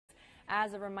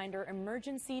As a reminder,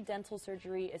 emergency dental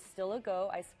surgery is still a go.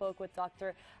 I spoke with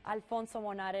Dr. Alfonso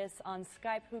Monarres on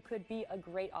Skype, who could be a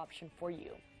great option for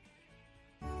you.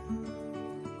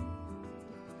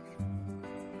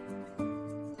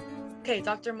 Okay,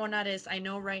 Dr. Monarres, I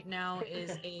know right now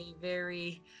is a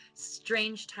very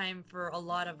strange time for a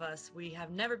lot of us. We have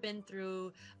never been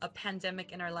through a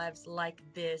pandemic in our lives like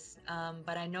this,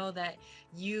 but I know that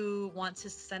you want to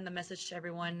send the message to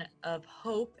everyone of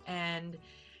hope, and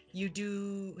you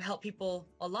do help people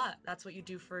a lot. That's what you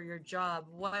do for your job.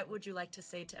 What would you like to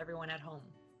say to everyone at home?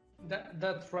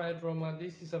 That's right, Roma.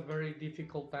 This is a very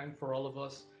difficult time for all of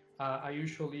us. I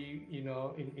usually,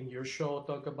 in your show,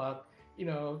 talk about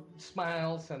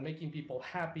smiles and making people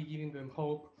happy, giving them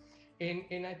hope.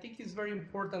 And I think it's very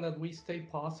important that we stay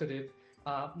positive.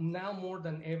 Now more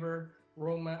than ever,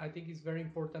 Roma, I think it's very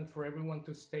important for everyone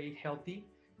to stay healthy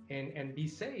and be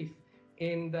safe.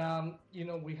 And,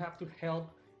 we have to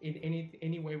help in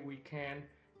any way we can.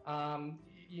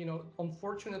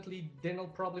 Unfortunately, dental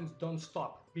problems don't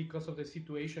stop because of the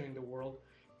situation in the world.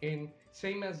 And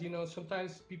same as,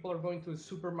 sometimes people are going to the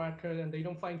supermarket and they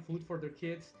don't find food for their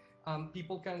kids.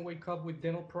 People can wake up with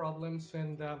dental problems,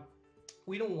 and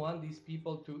we don't want these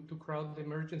people to crowd the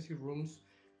emergency rooms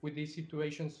with this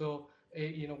situation. So,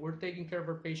 we're taking care of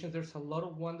our patients. There's a lot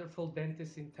of wonderful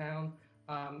dentists in town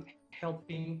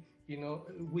helping,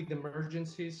 with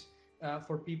emergencies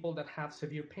for people that have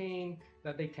severe pain,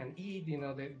 that they can eat,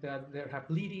 that they have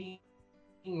bleeding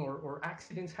or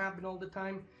accidents happen all the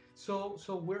time. So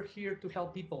we're here to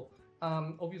help people.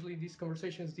 Obviously, this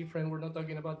conversation is different. We're not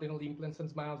talking about dental implants and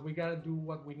smiles. We got to do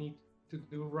what we need to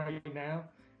do right now.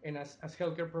 And as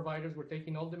healthcare providers, we're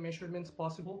taking all the measurements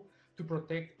possible to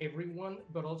protect everyone,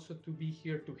 but also to be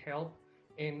here to help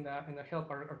and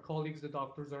help our colleagues, the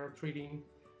doctors that are treating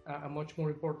a much more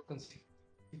important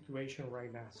situation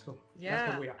right now. So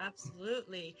that's what we are.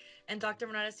 Absolutely. And Dr.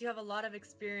 Monarres, you have a lot of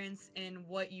experience in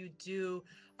what you do.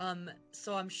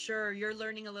 So I'm sure you're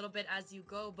learning a little bit as you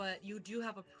go, but you do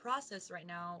have a process right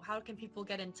now. How can people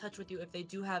get in touch with you if they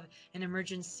do have an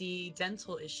emergency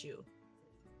dental issue?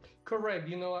 Correct.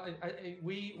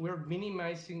 We're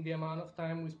minimizing the amount of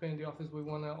time we spend in the office. We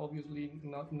want to obviously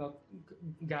not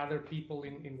gather people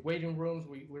in waiting rooms.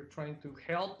 We're trying to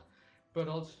help, but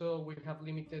also we have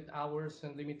limited hours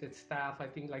and limited staff. I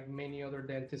think like many other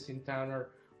dentists in town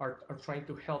are trying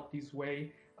to help this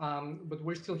way. But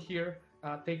we're still here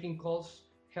taking calls,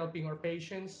 helping our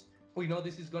patients. We know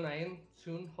this is going to end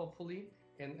soon, hopefully,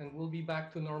 and we'll be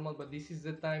back to normal, but this is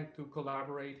the time to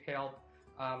collaborate, help.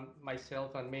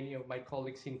 Myself and many of my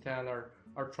colleagues in town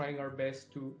are trying our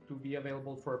best to be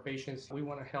available for our patients. We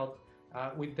want to help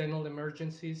with dental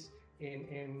emergencies,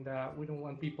 and we don't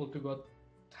want people to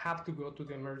have to go to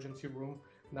the emergency room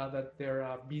now that they're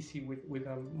busy with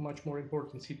a much more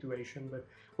important situation. But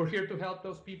we're here to help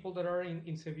those people that are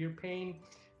in severe pain,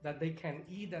 that they can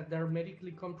eat, that they're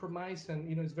medically compromised. And,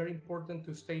 it's very important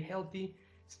to stay healthy,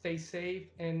 stay safe,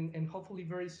 and hopefully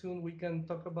very soon we can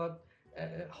talk about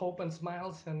hope and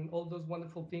smiles and all those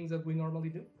wonderful things that we normally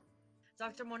do.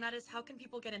 Dr. Monarres, how can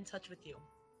people get in touch with you?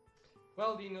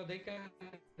 Well, they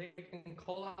can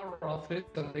call our office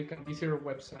and they can visit our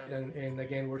website. And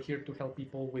again, we're here to help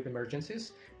people with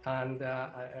emergencies. And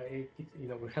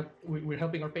we're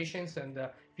helping our patients. And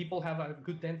people have a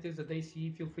good dentist that they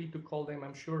see. Feel free to call them.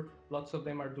 I'm sure lots of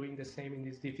them are doing the same in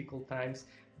these difficult times.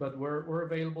 But we're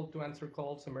available to answer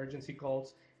calls, emergency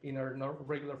calls, in our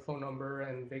regular phone number,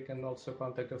 and they can also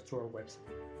contact us through our website.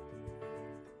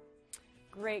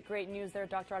 Great news there,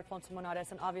 Dr. Alfonso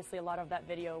Monarres, and obviously a lot of that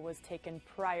video was taken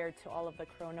prior to all of the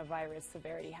coronavirus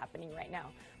severity happening right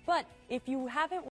now. But if you haven't